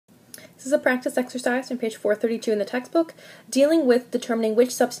This is a practice exercise on page 432 in the textbook, dealing with determining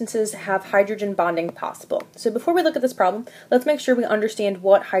which substances have hydrogen bonding possible. So before we look at this problem, let's make sure we understand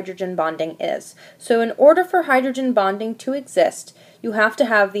what hydrogen bonding is. So in order for hydrogen bonding to exist, you have to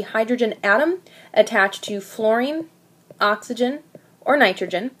have the hydrogen atom attached to fluorine, oxygen, or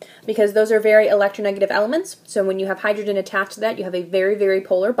nitrogen, because those are very electronegative elements. So when you have hydrogen attached to that, you have a very, very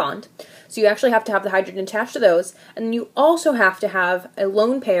polar bond. So you actually have to have the hydrogen attached to those, and you also have to have a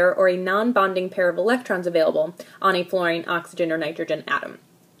lone pair or a non-bonding pair of electrons available on a fluorine, oxygen, or nitrogen atom.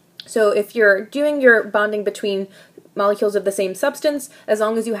 So if you're doing your bonding between molecules of the same substance, as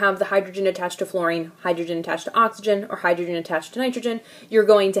long as you have the hydrogen attached to fluorine, hydrogen attached to oxygen, or hydrogen attached to nitrogen, you're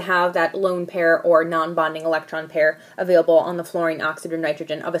going to have that lone pair or non-bonding electron pair available on the fluorine, oxygen, or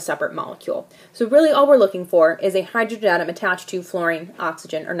nitrogen of a separate molecule. So really all we're looking for is a hydrogen atom attached to fluorine,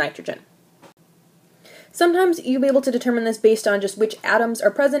 oxygen, or nitrogen. Sometimes you'll be able to determine this based on just which atoms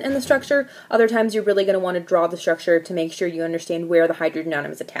are present in the structure. Other times you're really going to want to draw the structure to make sure you understand where the hydrogen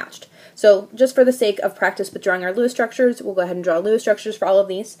atom is attached. So just for the sake of practice with drawing our Lewis structures, we'll go ahead and draw Lewis structures for all of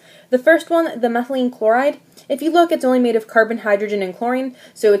these. The first one, the methylene chloride, if you look, it's only made of carbon, hydrogen, and chlorine,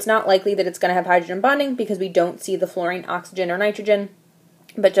 so it's not likely that it's going to have hydrogen bonding because we don't see the fluorine, oxygen, or nitrogen.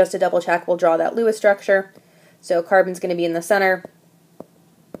 But just to double check, we'll draw that Lewis structure. So carbon's going to be in the center.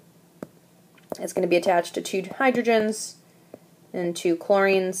 It's going to be attached to 2 hydrogens and 2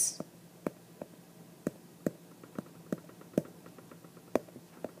 chlorines.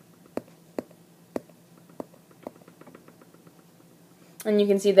 And you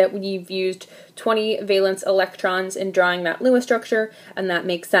can see that we've used 20 valence electrons in drawing that Lewis structure, and that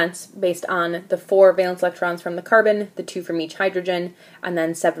makes sense based on the 4 valence electrons from the carbon, the 2 from each hydrogen, and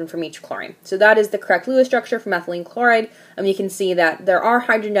then 7 from each chlorine. So that is the correct Lewis structure for methylene chloride, and you can see that there are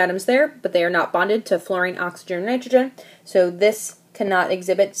hydrogen atoms there, but they are not bonded to fluorine, oxygen, and nitrogen, so this cannot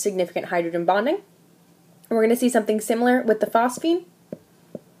exhibit significant hydrogen bonding. And we're going to see something similar with the phosphine.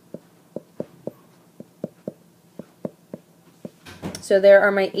 So there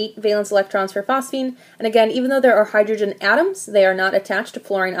are my 8 valence electrons for phosphine, and again, even though there are hydrogen atoms, they are not attached to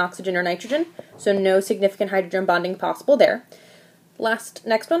fluorine, oxygen, or nitrogen, so no significant hydrogen bonding possible there.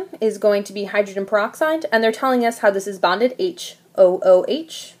 Next one is going to be hydrogen peroxide, and they're telling us how this is bonded,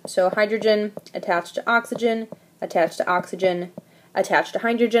 HOOH, so hydrogen attached to oxygen, attached to oxygen, attached to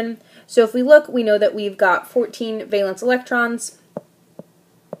hydrogen. So if we look, we know that we've got 14 valence electrons.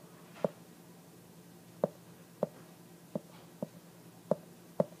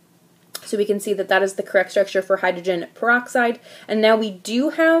 So we can see that that is the correct structure for hydrogen peroxide. And now we do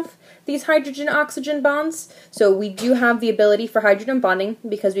have these hydrogen-oxygen bonds. So we do have the ability for hydrogen bonding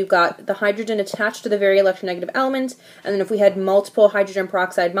because we've got the hydrogen attached to the very electronegative element. And then if we had multiple hydrogen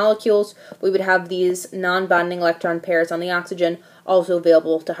peroxide molecules, we would have these non-bonding electron pairs on the oxygen also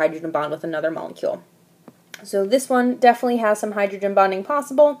available to hydrogen bond with another molecule. So this one definitely has some hydrogen bonding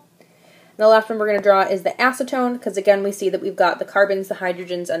possible. And the last one we're going to draw is the acetone, because again we see that we've got the carbons, the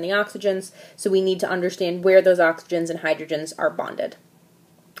hydrogens, and the oxygens, so we need to understand where those oxygens and hydrogens are bonded.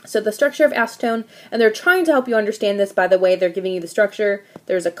 So the structure of acetone, and they're trying to help you understand this by the way they're giving you the structure.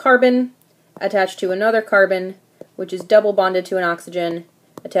 There's a carbon attached to another carbon, which is double bonded to an oxygen,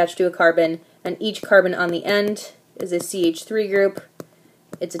 attached to a carbon, and each carbon on the end is a CH3 group.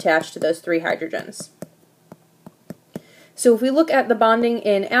 It's attached to those 3 hydrogens. So if we look at the bonding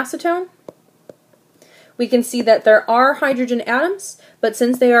in acetone, we can see that there are hydrogen atoms, but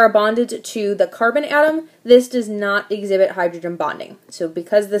since they are bonded to the carbon atom, this does not exhibit hydrogen bonding. So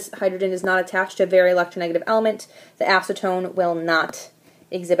because this hydrogen is not attached to a very electronegative element, the acetone will not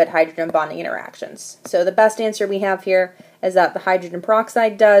exhibit hydrogen bonding interactions. So the best answer we have here is that the hydrogen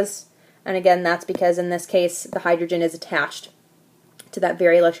peroxide does, and again that's because in this case the hydrogen is attached to that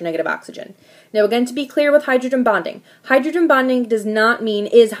very electronegative oxygen. Now again, to be clear with hydrogen bonding does not mean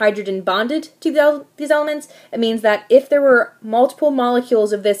is hydrogen bonded to these elements. It means that if there were multiple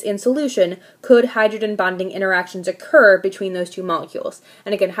molecules of this in solution, could hydrogen bonding interactions occur between those 2 molecules.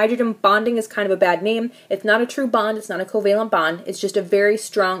 And again, hydrogen bonding is kind of a bad name. It's not a true bond, it's not a covalent bond, it's just a very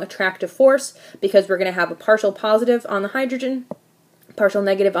strong attractive force because we're going to have a partial positive on the hydrogen, partial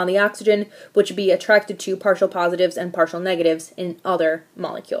negative on the oxygen, which would be attracted to partial positives and partial negatives in other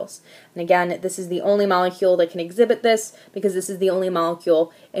molecules. And again, this is the only molecule that can exhibit this because this is the only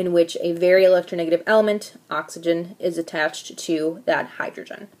molecule in which a very electronegative element, oxygen, is attached to that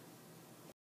hydrogen.